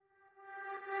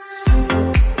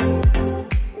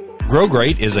Grow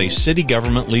Great is a city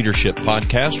government leadership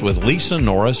podcast with Lisa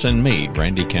Norris and me,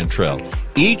 Randy Cantrell.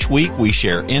 Each week we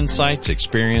share insights,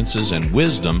 experiences, and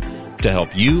wisdom to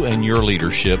help you and your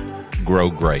leadership grow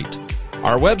great.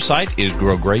 Our website is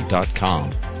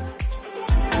growgreat.com.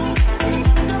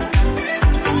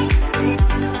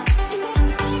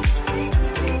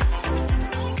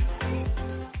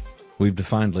 We've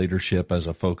defined leadership as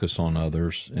a focus on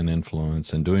others and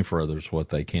influence and doing for others what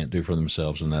they can't do for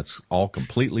themselves, and that's all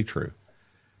completely true.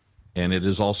 And it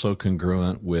is also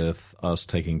congruent with us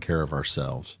taking care of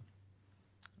ourselves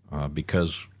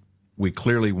because we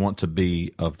clearly want to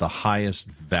be of the highest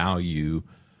value,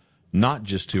 not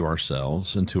just to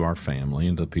ourselves and to our family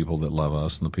and to the people that love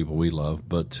us and the people we love,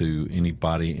 but to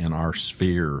anybody in our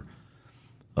sphere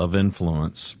of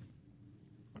influence.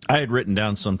 I had written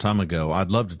down some time ago, I'd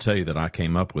love to tell you that I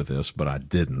came up with this, but I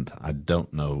didn't. I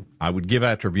don't know. I would give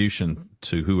attribution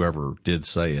to whoever did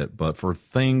say it, but for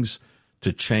things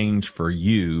to change for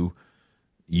you,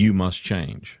 you must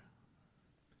change.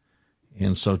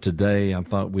 And so today I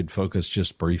thought we'd focus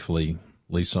just briefly,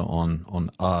 Lisa,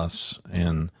 on us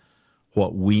and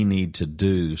what we need to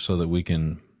do so that we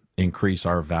can increase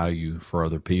our value for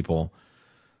other people.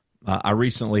 I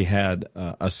recently had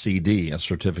a CD, a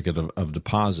certificate of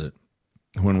deposit,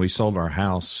 when we sold our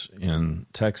house in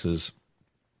Texas,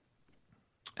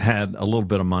 had a little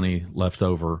bit of money left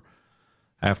over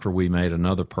after we made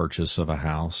another purchase of a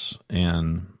house,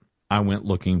 and I went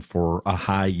looking for a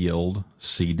high-yield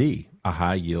CD, a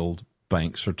high-yield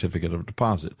bank certificate of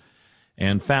deposit,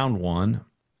 and found one,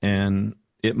 and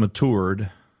it matured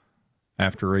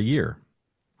after a year,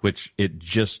 which it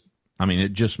just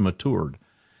matured.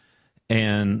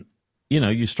 And, you know,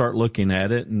 you start looking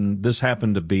at it, and this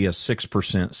happened to be a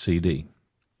 6% CD.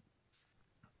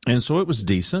 And so it was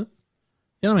decent.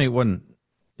 You know, I mean, it wasn't,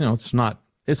 you know, it's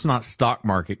not stock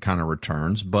market kind of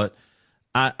returns, but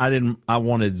I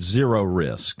wanted zero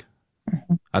risk.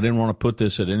 I didn't want to put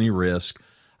this at any risk.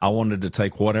 I wanted to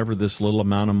take whatever this little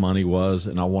amount of money was,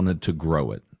 and I wanted to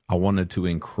grow it. I wanted to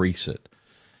increase it.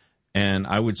 And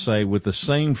I would say with the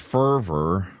same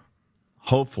fervor,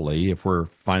 hopefully, if we're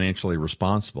financially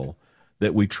responsible,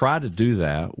 that we try to do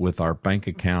that with our bank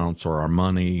accounts or our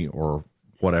money or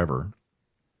whatever.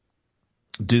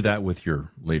 Do that with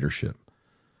your leadership.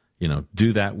 You know,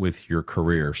 do that with your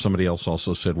career. Somebody else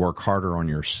also said, work harder on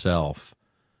yourself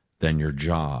than your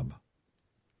job.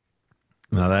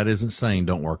 Now, that isn't saying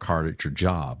don't work hard at your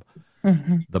job.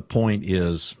 Mm-hmm. The point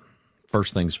is,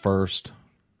 first things first,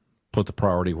 put the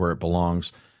priority where it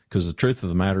belongs. Because the truth of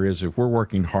the matter is, if we're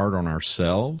working hard on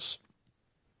ourselves,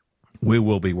 we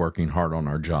will be working hard on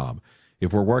our job.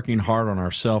 If we're working hard on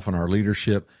ourselves and our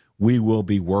leadership, we will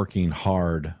be working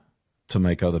hard to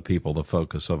make other people the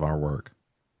focus of our work.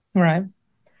 Right.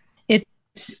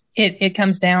 It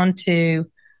comes down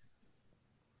to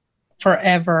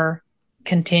forever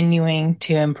continuing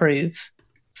to improve,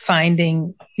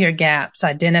 finding your gaps,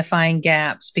 identifying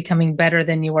gaps, becoming better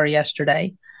than you were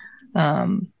yesterday.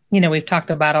 You know, we've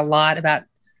talked about a lot about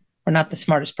we're not the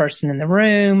smartest person in the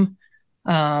room,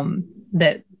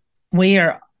 that we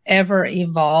are ever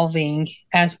evolving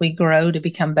as we grow to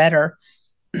become better.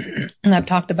 And I've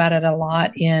talked about it a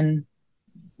lot in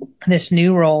this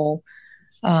new role.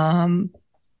 As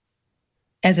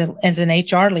an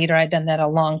HR leader, I'd done that a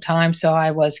long time, so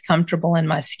I was comfortable in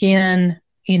my skin,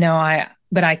 you know,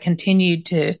 but I continued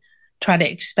to try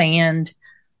to expand.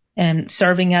 And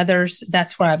serving others,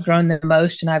 that's where I've grown the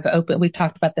most. And we've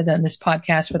talked about that in this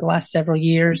podcast for the last several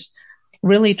years,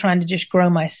 really trying to just grow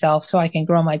myself so I can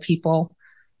grow my people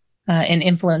and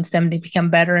influence them to become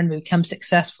better and become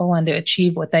successful and to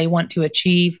achieve what they want to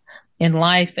achieve in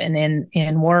life and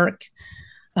in work.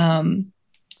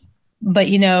 But,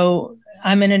 you know,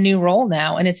 I'm in a new role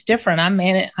now, and it's different.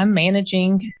 I'm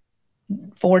managing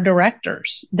 4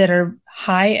 directors that are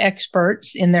high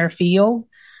experts in their field.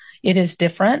 It is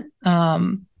different,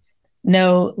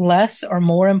 no less or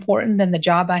more important than the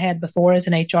job I had before as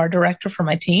an HR director for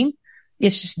my team.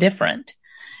 It's just different.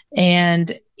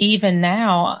 And even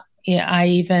now, I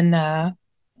even am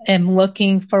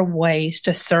looking for ways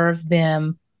to serve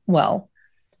them well,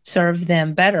 serve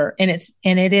them better. And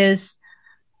it is,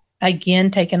 again,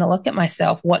 taking a look at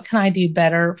myself. What can I do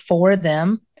better for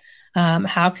them?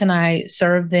 How can I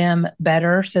serve them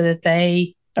better so that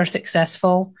they are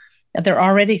successful? They're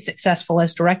already successful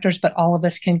as directors, but all of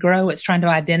us can grow. It's trying to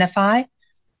identify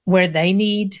where they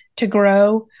need to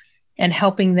grow and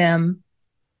helping them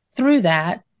through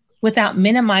that without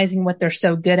minimizing what they're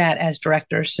so good at as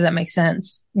directors. Does that make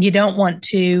sense? You don't want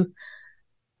to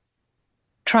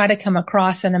try to come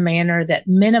across in a manner that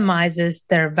minimizes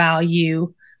their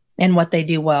value and what they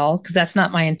do well, because that's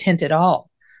not my intent at all.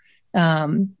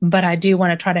 But I do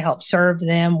want to try to help serve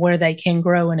them where they can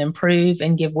grow and improve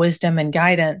and give wisdom and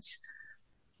guidance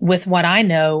with what I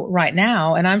know right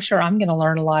now. And I'm sure I'm going to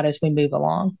learn a lot as we move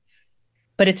along.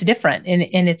 But it's different,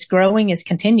 and its growing is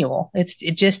continual.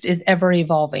 It just is ever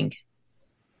evolving.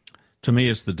 To me,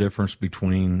 it's the difference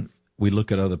between we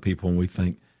look at other people and we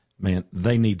think, man,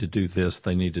 they need to do this,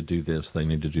 they need to do this, they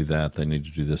need to do that, they need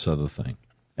to do this other thing.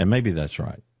 And maybe that's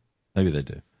right. Maybe they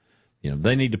do.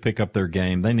 They need to pick up their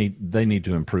game. They need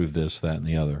to improve this, that, and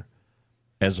the other,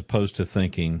 as opposed to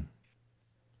thinking,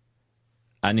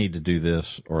 I need to do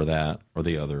this or that or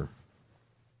the other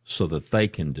so that they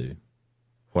can do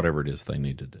whatever it is they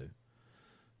need to do.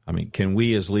 I mean, can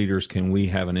we as leaders, can we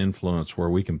have an influence where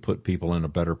we can put people in a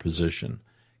better position?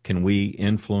 Can we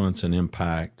influence and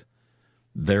impact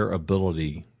their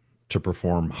ability to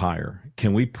perform higher?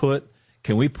 Can we put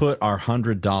our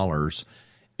 $100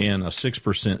 in a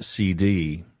 6%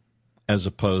 CD as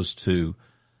opposed to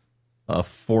a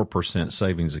 4%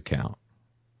 savings account?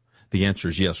 The answer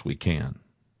is yes, we can.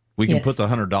 We can put the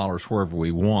 $100 wherever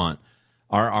we want.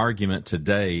 Our argument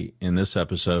today in this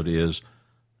episode is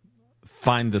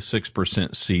find the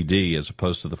 6% CD as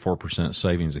opposed to the 4%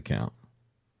 savings account.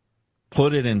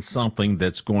 Put it in something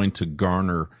that's going to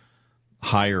garner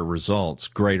higher results,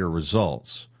 greater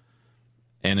results.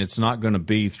 And it's not going to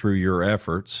be through your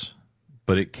efforts,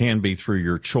 but it can be through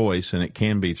your choice, and it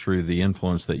can be through the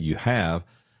influence that you have.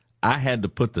 I had to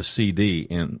put the CD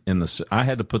I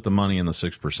had to put the money in the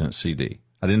 6% CD.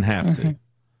 I didn't have to,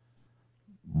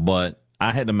 but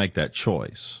I had to make that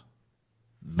choice.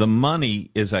 The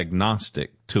money is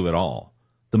agnostic to it all.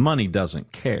 The money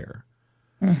doesn't care.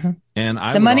 Mm-hmm. And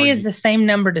the money is the same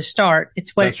number to start.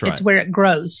 It's where it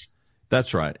grows.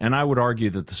 That's right. And I would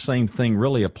argue that the same thing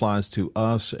really applies to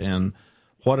us and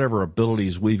whatever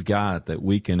abilities we've got that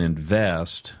we can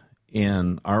invest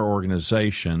in our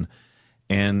organization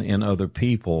and in other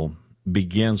people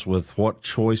begins with what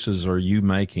choices are you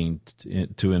making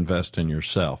to invest in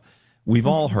yourself. We've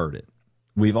all heard it.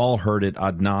 We've all heard it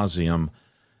ad nauseum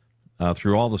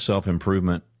through all the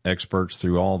self-improvement experts,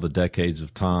 through all the decades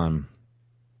of time.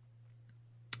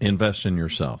 Invest in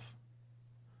yourself.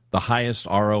 The highest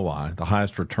ROI, the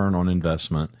highest return on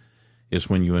investment is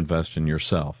when you invest in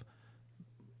yourself.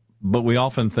 But we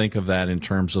often think of that in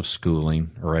terms of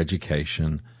schooling or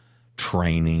education,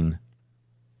 training,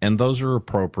 and those are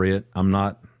appropriate. I'm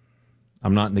not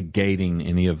negating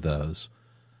any of those.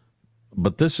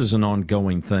 But this is an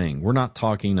ongoing thing. We're not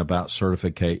talking about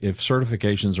certificate. If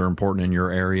certifications are important in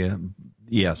your area,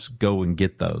 yes, go and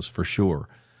get those for sure.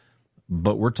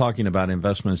 But we're talking about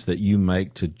investments that you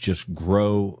make to just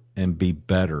grow and be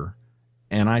better.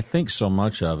 And I think so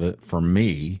much of it, for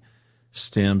me,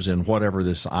 stems in whatever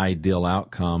this ideal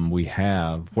outcome we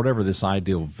have, whatever this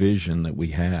ideal vision that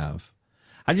we have.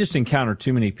 I just encounter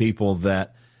too many people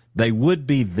that they would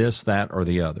be this, that, or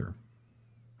the other.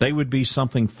 They would be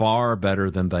something far better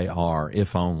than they are,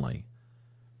 if only.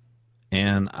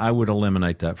 And I would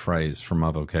eliminate that phrase from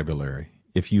my vocabulary.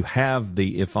 If you have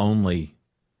the if only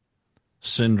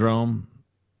syndrome,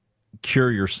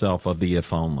 cure yourself of the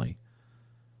if only.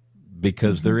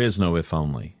 Because there is no if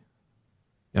only.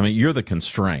 I mean, you're the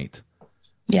constraint.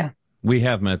 Yeah. We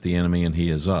have met the enemy and he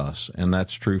is us. And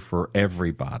that's true for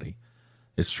everybody.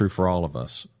 It's true for all of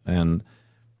us. And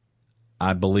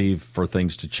I believe for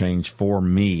things to change for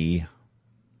me,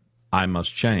 I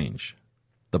must change.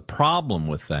 The problem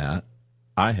with that,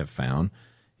 I have found,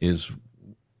 is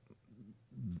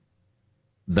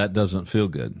that doesn't feel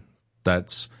good.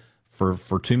 That's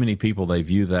for too many people, they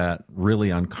view that really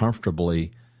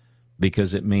uncomfortably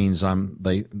because it means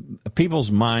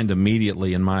people's mind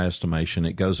immediately, in my estimation,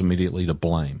 it goes immediately to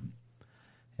blame.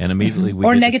 And immediately we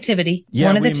negativity.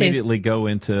 One of the two. Immediately go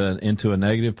into a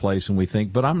negative place, and we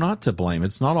think, but I'm not to blame.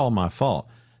 It's not all my fault.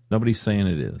 Nobody's saying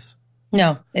it is.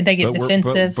 No, they get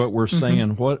defensive. But we're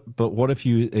saying what? But what if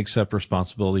you accept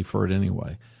responsibility for it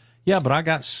anyway? Yeah, but I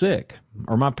got sick,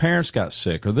 or my parents got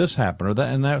sick, or this happened, or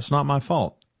that, and that's not my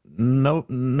fault. No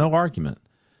argument.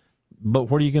 But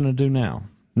what are you going to do now?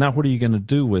 Now, what are you going to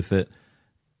do with it?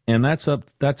 And that's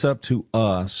up to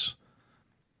us.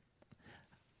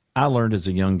 I learned as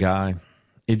a young guy,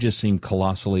 it just seemed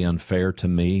colossally unfair to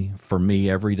me, for me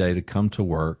every day to come to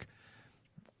work,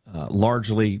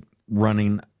 largely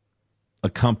running a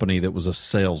company that was a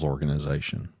sales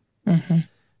organization. Mm-hmm.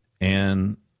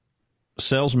 And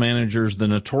sales managers, the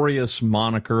notorious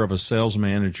moniker of a sales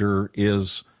manager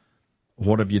is,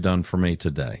 what have you done for me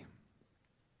today?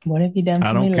 What have you done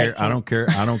for me lately? I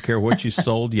don't care what you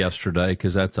sold yesterday,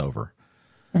 because that's over.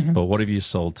 Mm-hmm. But what have you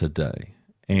sold today?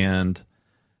 And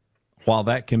while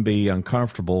that can be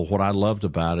uncomfortable, what I loved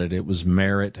about it, it was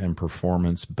merit and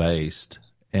performance based.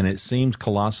 And it seemed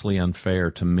colossally unfair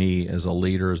to me as a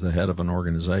leader, as the head of an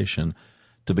organization,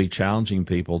 to be challenging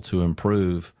people to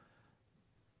improve,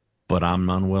 but I'm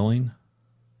unwilling.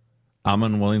 I'm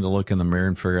unwilling to look in the mirror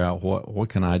and figure out what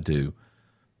can I do?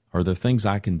 Are there things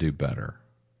I can do better?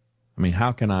 I mean,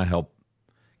 how can I help?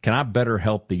 Can I better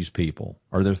help these people?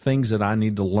 Are there things that I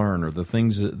need to learn? Are there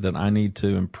things that I need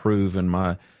to improve in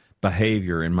my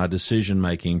behavior, in my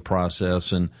decision-making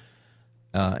process? And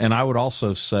I would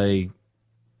also say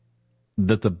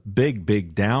that the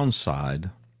big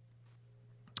downside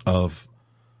of,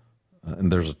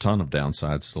 and there's a ton of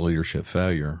downsides to leadership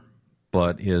failure,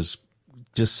 but is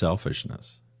just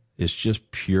selfishness. It's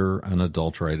just pure,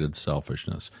 unadulterated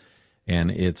selfishness. And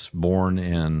it's born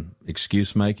in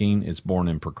excuse-making. It's born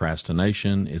in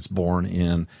procrastination. It's born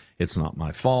in, it's not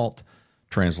my fault.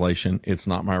 Translation, it's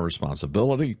not my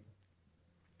responsibility.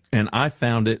 And I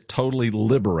found it totally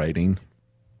liberating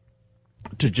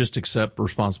to just accept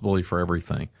responsibility for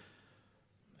everything.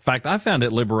 In fact, I found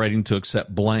it liberating to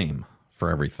accept blame for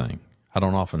everything. I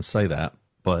don't often say that,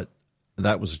 but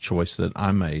that was a choice that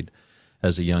I made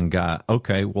as a young guy.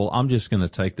 Okay, well, I'm just going to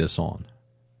take this on.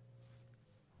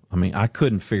 I mean, I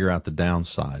couldn't figure out the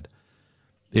downside.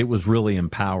 It was really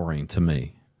empowering to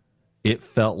me. It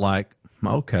felt like,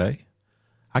 okay,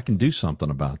 I can do something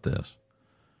about this.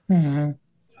 Mm-hmm.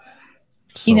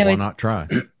 So why not try?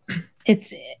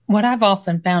 It's what I've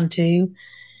often found too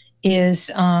is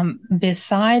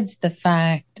besides the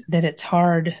fact that it's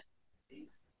hard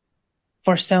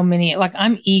for so many, like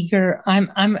I'm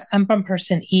a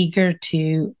person eager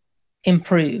to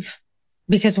improve,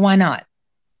 because why not?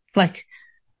 Like,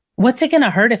 what's it going to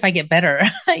hurt if I get better?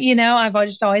 I've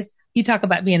always, you talk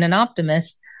about being an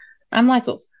optimist. I'm like,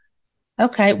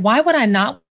 okay, why would I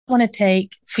not want to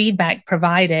take feedback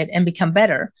provided and become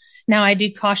better? Now, I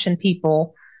do caution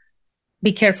people,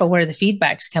 be careful where the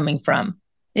feedback's coming from.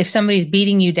 If somebody's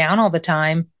beating you down all the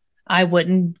time, I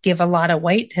wouldn't give a lot of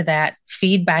weight to that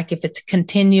feedback if it's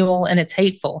continual and it's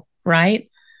hateful, right?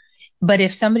 But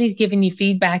if somebody's giving you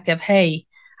feedback of, hey,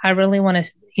 I really want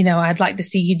to, I'd like to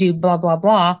see you do blah, blah,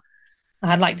 blah.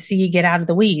 I'd like to see you get out of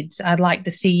the weeds. I'd like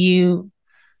to see you,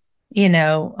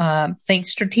 think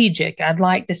strategic. I'd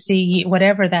like to see you,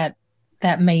 whatever that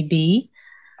may be.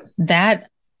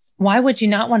 Why would you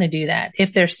not want to do that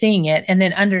if they're seeing it, and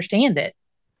then understand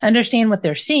what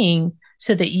they're seeing,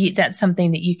 so that that's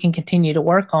something that you can continue to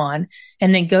work on,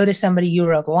 and then go to somebody you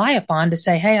rely upon to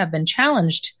say, hey, I've been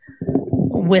challenged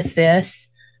with this.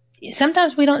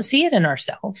 Sometimes we don't see it in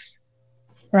ourselves,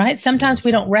 right? Sometimes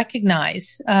we don't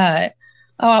recognize, oh,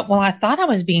 well, I thought I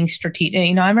was being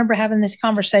strategic. I remember having this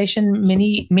conversation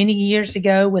many, many years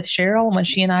ago with Cheryl when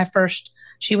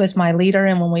she was my leader.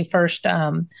 And when we first,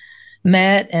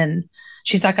 met, and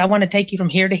she's like, I want to take you from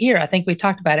here to here. I think we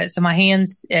talked about it. So my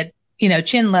hands at,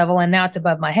 chin level, and now it's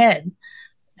above my head.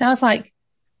 And I was like,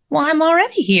 well, I'm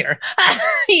already here.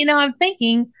 I'm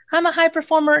thinking I'm a high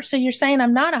performer. So you're saying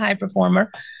I'm not a high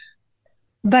performer,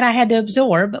 but I had to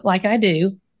absorb like I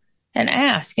do and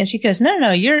ask. And she goes,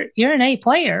 no, you're an A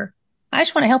player. I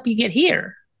just want to help you get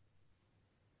here.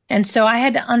 And so I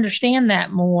had to understand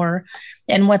that more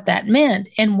and what that meant,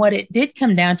 and what it did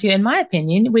come down to, in my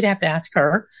opinion. We'd have to ask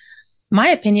her. My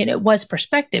opinion, it was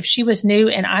perspective. She was new,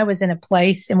 and I was in a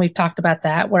place, and we've talked about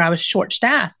that, where I was short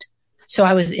staffed. So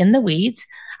I was in the weeds.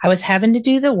 I was having to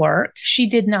do the work. She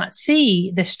did not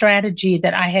see the strategy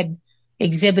that I had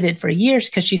exhibited for years,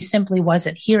 because she simply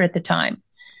wasn't here at the time.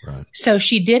 Right. So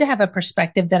she did have a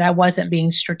perspective that I wasn't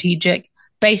being strategic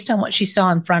based on what she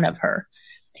saw in front of her.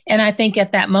 And I think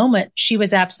at that moment, she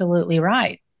was absolutely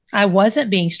right. I wasn't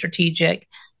being strategic.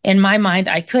 In my mind,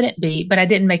 I couldn't be, but I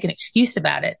didn't make an excuse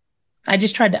about it. I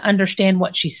just tried to understand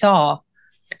what she saw,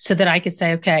 so that I could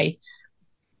say, okay,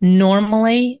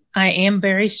 normally I am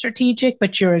very strategic,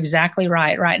 but you're exactly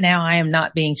right. Right now, I am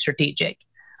not being strategic.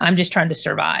 I'm just trying to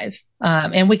survive.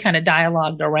 And we kind of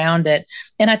dialogued around it.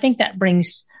 And I think that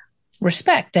brings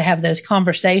respect to have those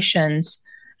conversations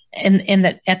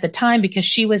at the time, because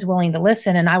she was willing to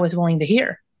listen and I was willing to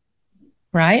hear.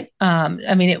 Right.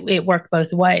 It worked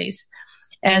both ways.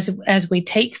 As we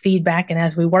take feedback and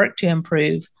as we work to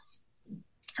improve.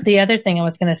 The other thing I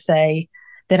was going to say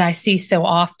that I see so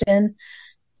often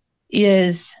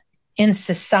is, in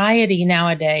society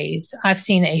nowadays, I've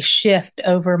seen a shift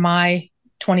over my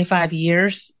 25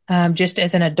 years, just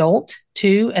as an adult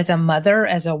too, as a mother,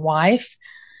 as a wife.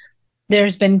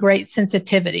 There's been great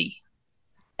sensitivity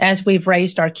as we've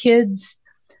raised our kids.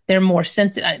 They're more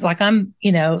sensitive. Like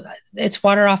it's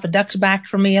water off a duck's back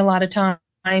for me a lot of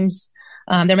times.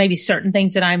 There may be certain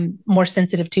things that I'm more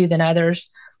sensitive to than others,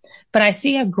 but I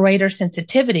see a greater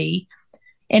sensitivity,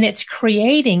 and it's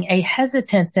creating a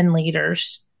hesitance in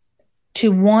leaders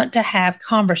to want to have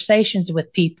conversations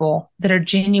with people that are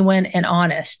genuine and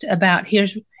honest about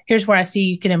here's where I see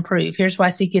you can improve. Here's where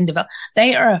I see you can develop.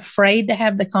 They are afraid to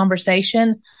have the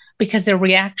conversation because their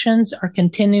reactions are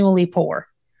continually poor.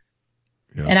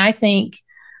 Yeah. And I think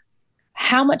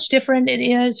how much different it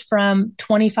is from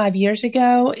 25 years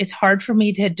ago, it's hard for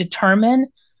me to determine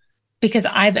because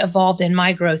I've evolved in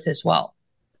my growth as well.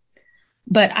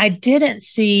 But I didn't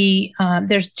see,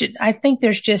 I think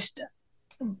there's just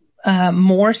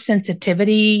more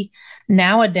sensitivity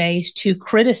nowadays to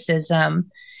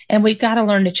criticism. And we've got to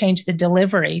learn to change the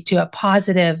delivery to a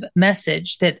positive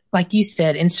message that, like you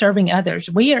said, in serving others,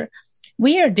 we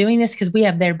are doing this because we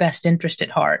have their best interest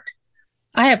at heart.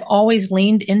 I have always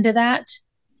leaned into that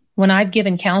when I've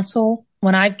given counsel,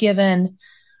 when I've given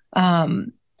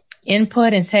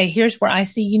input and say, here's where I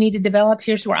see you need to develop.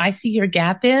 Here's where I see your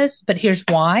gap is, but here's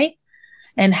why.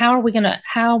 And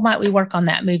how might we work on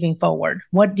that moving forward?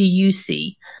 What do you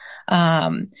see?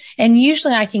 And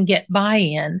usually I can get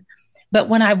buy-in, but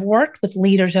when I've worked with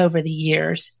leaders over the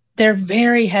years, they're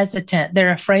very hesitant.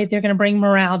 They're afraid they're going to bring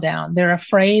morale down. They're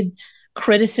afraid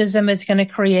criticism is going to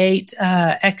create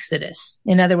exodus.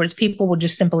 In other words, people will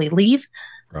just simply leave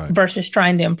versus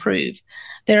trying to improve.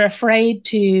 They're afraid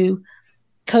to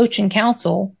coach and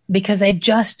counsel because they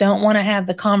just don't want to have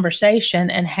the conversation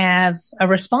and have a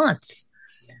response.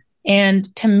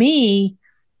 And to me,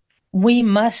 we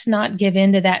must not give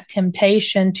in to that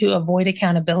temptation to avoid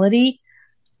accountability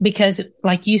because,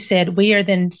 like you said, we are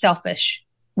then selfish.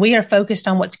 We are focused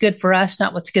on what's good for us,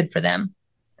 not what's good for them.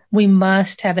 We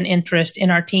must have an interest in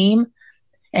our team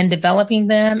and developing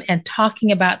them and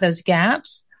talking about those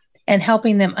gaps and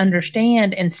helping them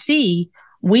understand and see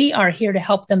we are here to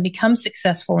help them become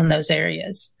successful in those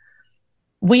areas.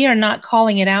 We are not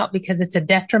calling it out because it's a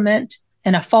detriment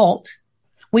and a fault.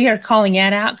 We are calling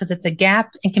it out because it's a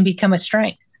gap and can become a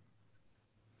strength.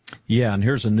 Yeah, and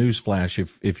here's a news flash.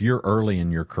 If you're early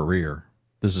in your career,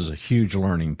 this is a huge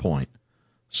learning point.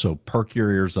 So perk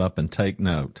your ears up and take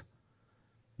note.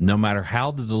 No matter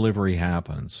how the delivery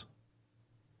happens,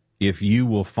 if you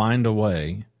will find a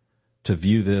way to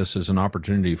view this as an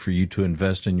opportunity for you to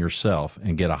invest in yourself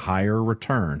and get a higher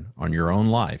return on your own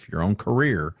life, your own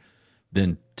career,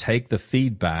 then take the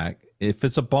feedback. If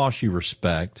it's a boss you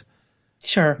respect,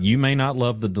 sure, you may not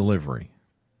love the delivery,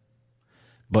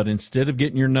 but instead of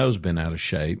getting your nose bent out of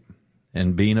shape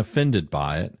and being offended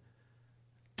by it,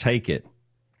 take it.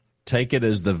 Take it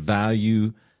as the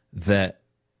value that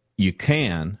you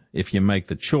can, if you make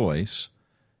the choice,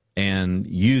 and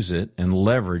use it and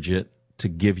leverage it to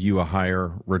give you a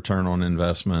higher return on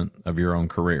investment of your own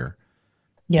career.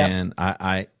 Yeah. And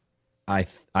I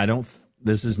don't,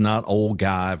 this is not old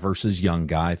guy versus young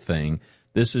guy thing.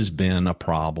 This has been a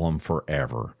problem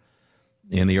forever.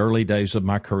 In the early days of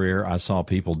my career, I saw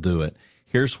people do it.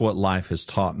 Here's what life has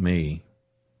taught me.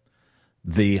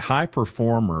 The high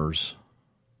performers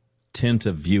tend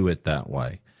to view it that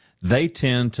way. They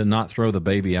tend to not throw the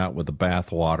baby out with the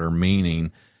bathwater,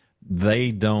 meaning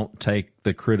they don't take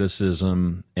the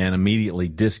criticism and immediately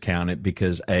discount it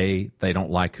because A, they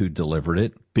don't like who delivered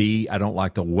it. B, I don't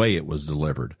like the way it was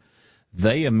delivered.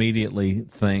 They immediately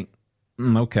think,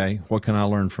 okay, what can I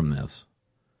learn from this?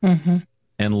 Mm-hmm.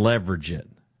 And leverage it.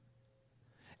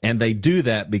 And they do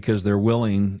that because they're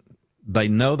willing, they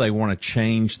know they want to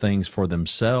change things for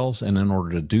themselves. And in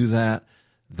order to do that,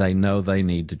 they know they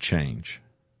need to change.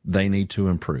 They need to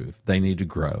improve. They need to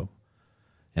grow.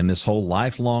 And this whole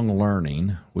lifelong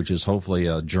learning, which is hopefully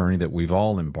a journey that we've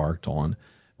all embarked on,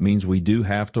 means we do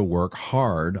have to work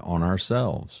hard on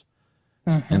ourselves.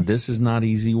 Mm-hmm. And this is not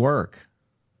easy work.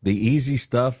 The easy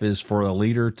stuff is for a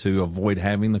leader to avoid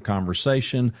having the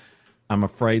conversation. I'm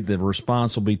afraid the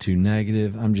response will be too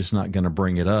negative. I'm just not going to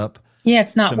bring it up. Yeah,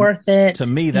 it's not worth it. To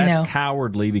me, that's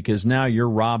cowardly because now you're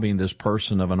robbing this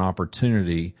person of an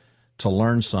opportunity to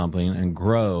learn something and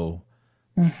grow.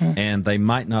 Mm-hmm. And they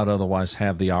might not otherwise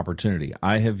have the opportunity.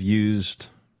 I have used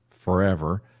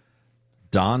forever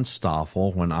Don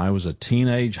Stoffel when I was a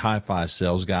teenage hi-fi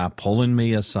sales guy, pulling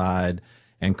me aside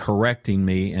and correcting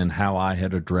me in how I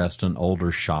had addressed an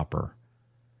older shopper.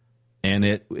 And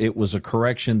it was a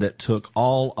correction that took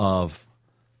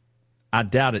I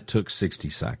doubt it took 60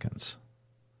 seconds.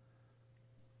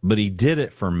 But he did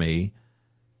it for me,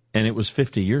 and it was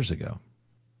 50 years ago.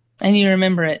 And you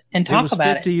remember it and talk about it. It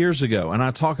was 50 years ago, and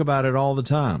I talk about it all the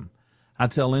time. I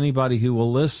tell anybody who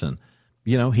will listen,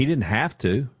 he didn't have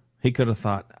to. He could have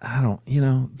thought,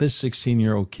 this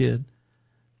 16-year-old kid,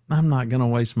 I'm not going to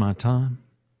waste my time.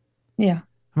 Yeah.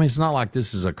 I mean, it's not like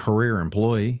this is a career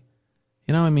employee.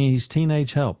 He's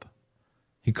teenage help.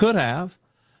 He could have,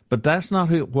 but that's not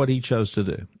what he chose to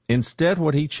do. Instead,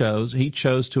 what he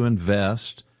chose to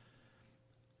invest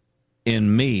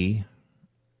in me.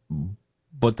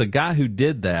 But the guy who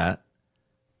did that,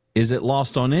 is it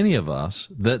lost on any of us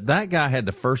that guy had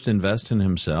to first invest in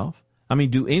himself? I mean,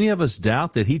 do any of us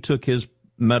doubt that he took his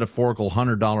metaphorical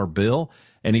 $100 bill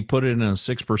and he put it in a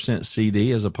 6%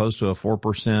 CD as opposed to a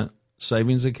 4%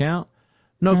 savings account?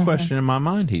 No question in my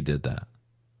mind he did that.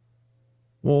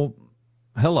 Well,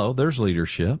 hello, there's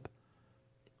leadership.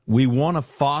 We want to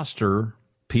foster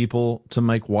people to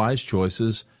make wise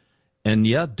choices and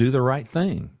yet do the right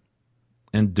thing.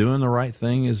 And doing the right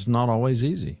thing is not always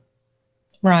easy.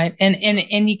 Right. And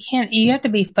you have to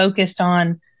be focused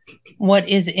on what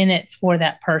is in it for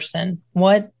that person.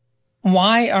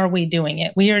 Why are we doing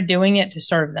it? We are doing it to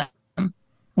serve them.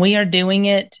 We are doing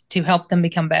it to help them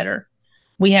become better.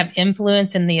 We have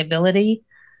influence and the ability.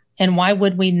 And why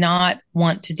would we not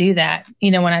want to do that?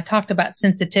 When I talked about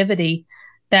sensitivity,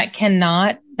 that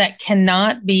cannot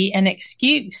be an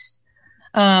excuse.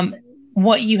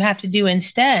 What you have to do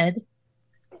instead,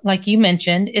 like you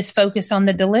mentioned, is focus on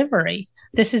the delivery.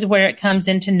 This is where it comes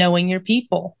into knowing your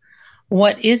people.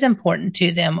 What is important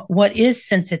to them? What is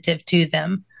sensitive to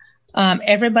them?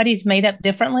 Everybody's made up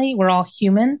differently. We're all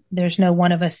human. There's no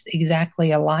one of us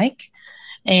exactly alike.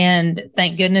 And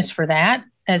thank goodness for that.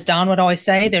 As Don would always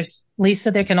say,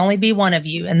 there can only be one of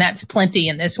you, and that's plenty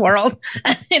in this world.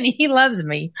 And he loves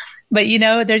me. But, you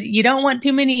don't want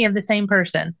too many of the same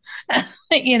person,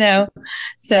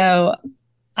 So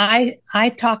I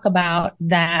talk about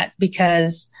that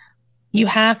because you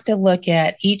have to look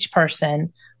at each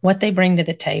person, what they bring to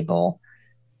the table,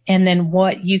 and then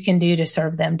what you can do to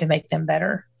serve them to make them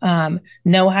better.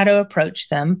 Know how to approach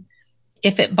them.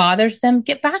 If it bothers them,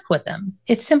 get back with them.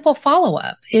 It's simple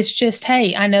follow-up. It's just,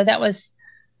 hey, I know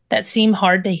that seemed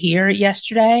hard to hear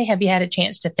yesterday. Have you had a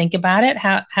chance to think about it?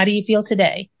 How do you feel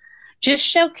today? Just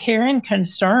show care and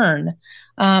concern,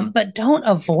 but don't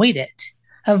avoid it.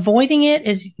 Avoiding it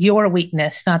is your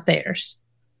weakness, not theirs.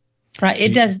 Right?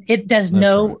 It does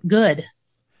no good.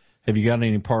 Have you got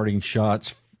any parting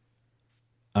shots?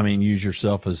 I mean, use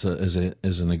yourself as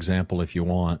an example if you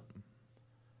want,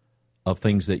 of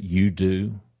things that you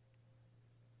do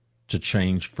to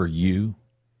change for you,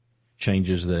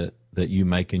 changes that you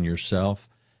make in yourself.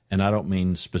 And I don't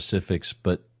mean specifics,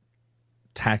 but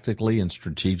tactically and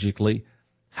strategically,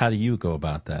 how do you go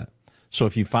about that? So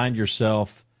if you find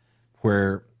yourself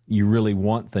where you really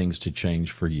want things to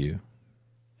change for you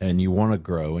and you want to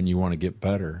grow and you want to get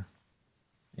better,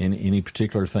 any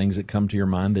particular things that come to your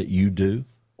mind that you do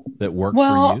that work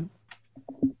for you?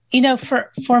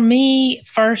 For me,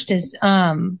 first is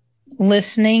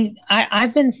listening.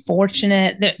 I've been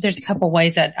fortunate. There's a couple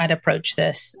ways I'd approach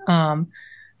this.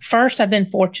 First, I've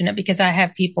been fortunate because I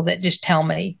have people that just tell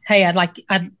me, "Hey, I'd like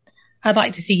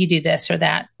to see you do this or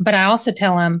that." But I also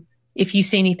tell them, if you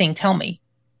see anything, tell me,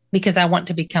 because I want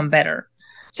to become better.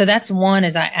 So that's one.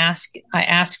 Is I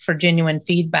ask for genuine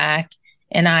feedback,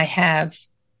 and I have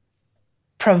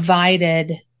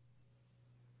provided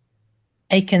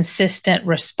a consistent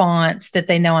response that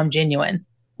they know I'm genuine.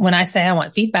 When I say I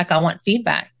want feedback, I want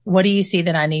feedback. What do you see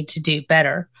that I need to do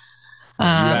better? You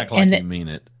act like you mean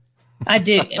it. I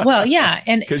do. Well, yeah.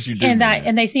 And, because you do.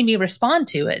 And they see me respond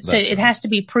to it. So it has to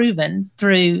be proven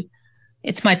through,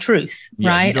 it's my truth,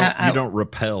 right? You don't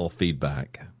repel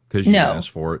feedback because you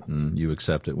ask for it and you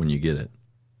accept it when you get it.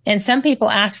 And some people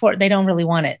ask for it. They don't really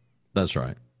want it. That's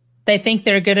right. They think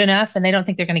they're good enough and they don't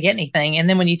think they're going to get anything. And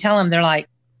then when you tell them, they're like,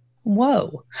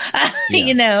 whoa,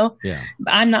 Yeah.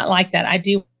 I'm not like that. I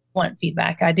do want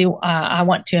feedback. I do. I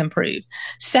want to improve.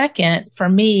 Second, for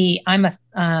me, I'm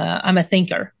a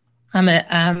thinker. I'm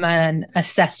an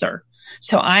assessor.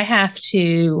 So I have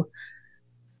to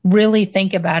really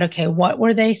think about, okay, what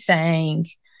were they saying?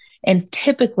 And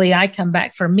typically I come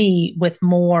back for me with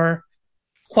more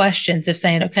questions of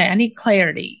saying, okay, I need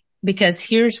clarity because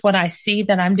here's what I see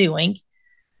that I'm doing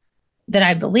that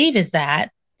I believe is that.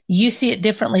 You see it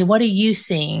differently. What are you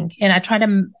seeing? And I try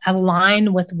to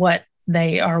align with what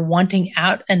they are wanting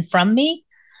out and from me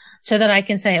so that I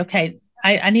can say, okay,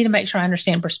 I need to make sure I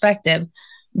understand perspective.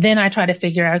 Then I try to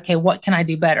figure out, okay, what can I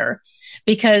do better?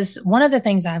 Because one of the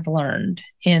things I've learned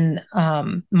in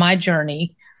my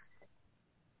journey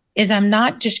is I'm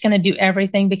not just going to do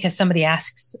everything because somebody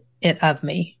asks it of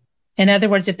me. In other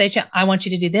words, if they I want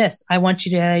you to do this, I want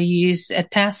you to use a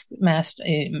taskmaster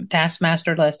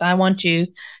list. I want you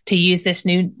to use this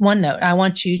new OneNote.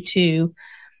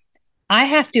 I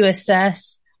have to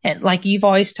assess, and like you've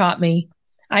always taught me,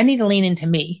 I need to lean into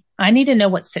me. I need to know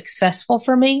what's successful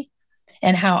for me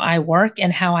and how I work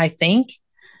and how I think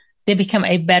to become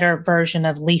a better version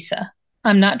of Lisa.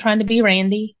 I'm not trying to be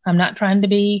Randy. I'm not trying to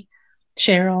be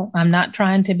Cheryl. I'm not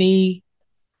trying to be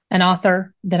an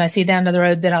author that I see down the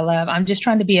road that I love. I'm just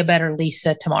trying to be a better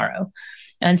Lisa tomorrow.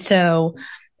 And so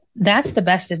that's the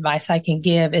best advice I can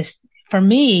give is for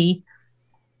me,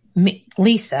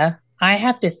 Lisa, I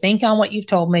have to think on what you've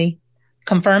told me,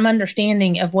 confirm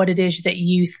understanding of what it is that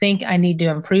you think I need to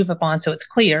improve upon so it's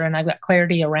clear and I've got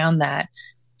clarity around that.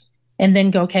 And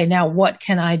then go, okay, now what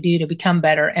can I do to become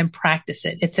better and practice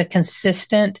it? It's a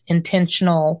consistent,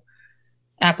 intentional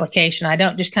application. I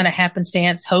don't just kind of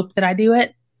happenstance hope that I do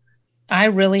it. I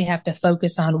really have to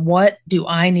focus on what do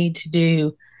I need to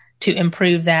do to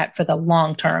improve that for the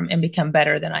long term and become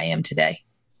better than I am today.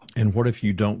 And what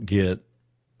about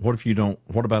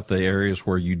the areas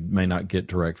where you may not get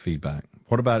direct feedback?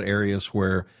 What about areas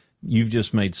where you've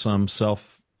just made some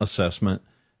self-assessment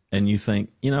and you think,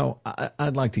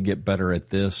 I'd like to get better at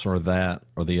this or that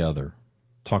or the other?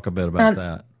 Talk a bit about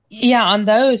that. Yeah, on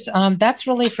those, that's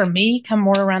really for me, come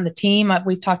more around the team.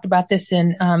 We've talked about this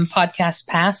in podcast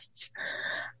pasts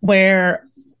where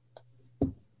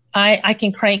I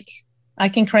can crank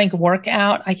work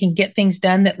out. I can get things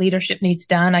done that leadership needs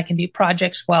done. I can do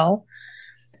projects well.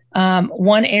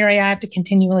 One area I have to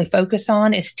continually focus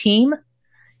on is team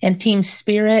and team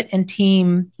spirit and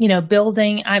team,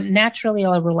 building. I'm naturally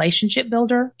a relationship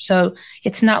builder. So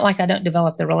it's not like I don't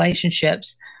develop the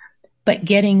relationships, but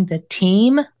getting the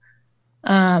team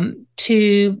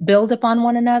to build upon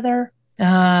one another,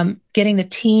 getting the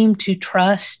team to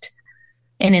trust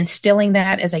and instilling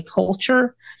that as a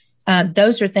culture.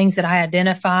 Those are things that I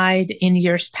identified in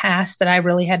years past that I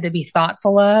really had to be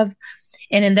thoughtful of.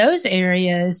 And in those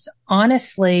areas,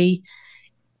 honestly,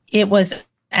 it was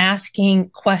asking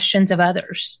questions of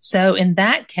others. So in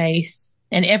that case,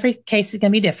 and every case is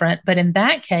going to be different, but in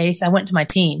that case, I went to my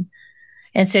team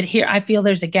and said, here, I feel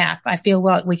there's a gap. I feel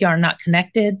we are not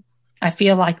connected. I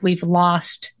feel like we've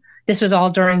lost. This was all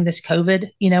during this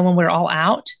COVID, when we're all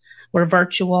out, we're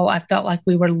virtual. I felt like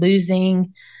we were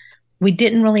losing. We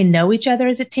didn't really know each other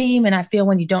as a team. And I feel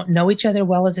when you don't know each other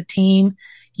well as a team,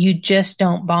 you just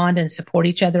don't bond and support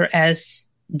each other as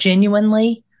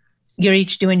genuinely. You're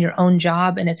each doing your own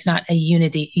job and it's not a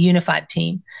unified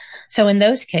team. So in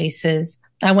those cases,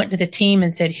 I went to the team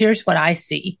and said, here's what I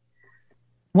see.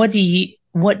 What do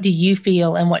you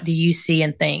feel and what do you see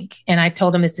and think? And I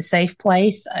told them it's a safe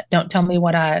place. Don't tell me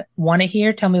what I want to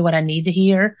hear. Tell me what I need to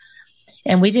hear.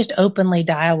 And we just openly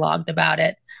dialogued about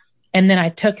it. And then I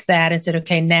took that and said,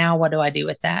 okay, now what do I do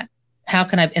with that? How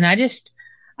can and I just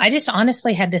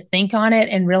honestly had to think on it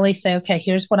and really say, okay,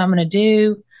 here's what I'm going to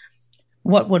do.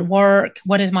 What would work?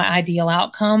 What is my ideal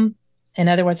outcome? In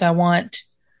other words, I want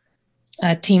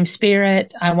team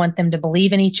spirit. I want them to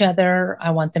believe in each other.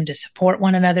 I want them to support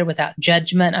one another without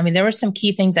judgment. I mean, there were some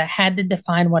key things I had to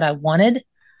define what I wanted.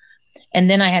 And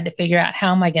then I had to figure out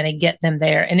how am I going to get them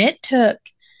there? And it took,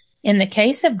 in the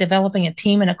case of developing a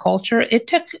team and a culture, it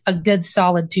took a good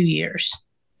solid 2 years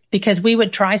because we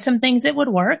would try some things that would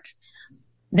work.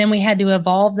 Then we had to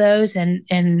evolve those and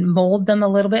mold them a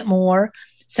little bit more.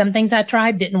 Some things I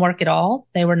tried didn't work at all.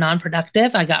 They were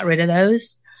non-productive. I got rid of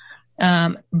those.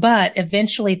 But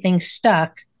eventually things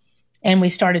stuck and we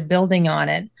started building on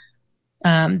it.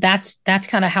 That's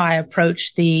kind of how I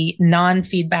approach the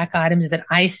non-feedback items that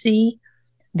I see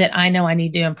that I know I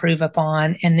need to improve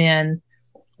upon and then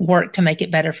work to make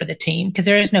it better for the team because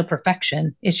there is no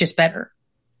perfection. It's just better.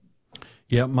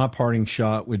 Yeah. My parting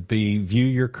shot would be view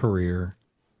your career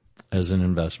as an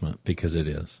investment because it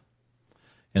is.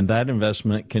 And that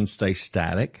investment can stay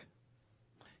static.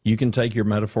 You can take your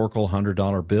metaphorical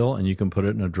 $100 bill and you can put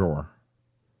it in a drawer.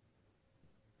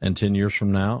 And 10 years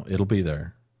from now, it'll be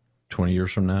there. 20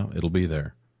 years from now, it'll be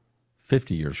there.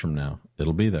 50 years from now,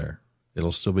 it'll be there.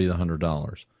 It'll still be the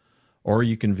 $100. Or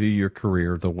you can view your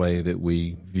career the way that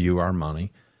we view our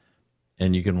money,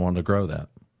 and you can want to grow that.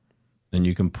 And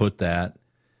you can put that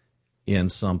in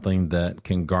something that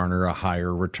can garner a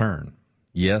higher return.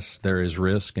 Yes, there is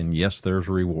risk, and yes, there's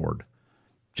reward,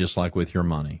 just like with your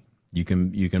money. You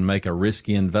can make a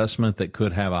risky investment that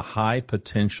could have a high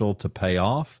potential to pay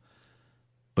off,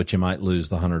 but you might lose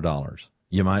the $100.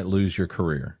 You might lose your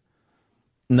career.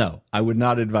 No, I would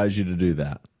not advise you to do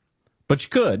that. But you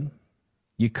could.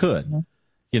 You could.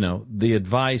 Mm-hmm. The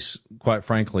advice, quite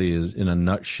frankly, is in a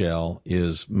nutshell,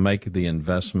 is make the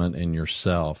investment in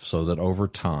yourself so that over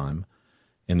time,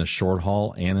 in the short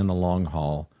haul and in the long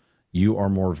haul, you are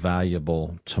more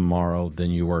valuable tomorrow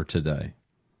than you were today.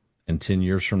 And 10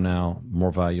 years from now,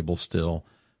 more valuable still.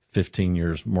 15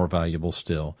 years, more valuable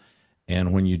still.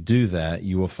 And when you do that,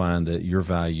 you will find that your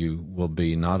value will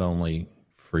be not only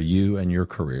for you and your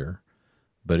career,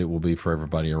 but it will be for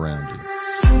everybody around you.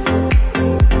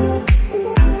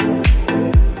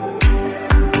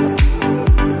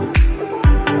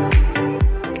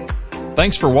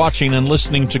 Thanks for watching and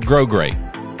listening to Grow Great,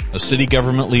 a city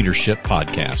government leadership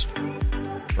podcast.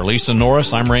 For Lisa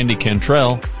Norris, I'm Randy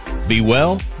Cantrell. Be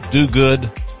well, do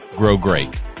good, grow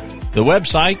great. The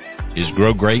website is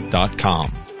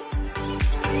growgreat.com.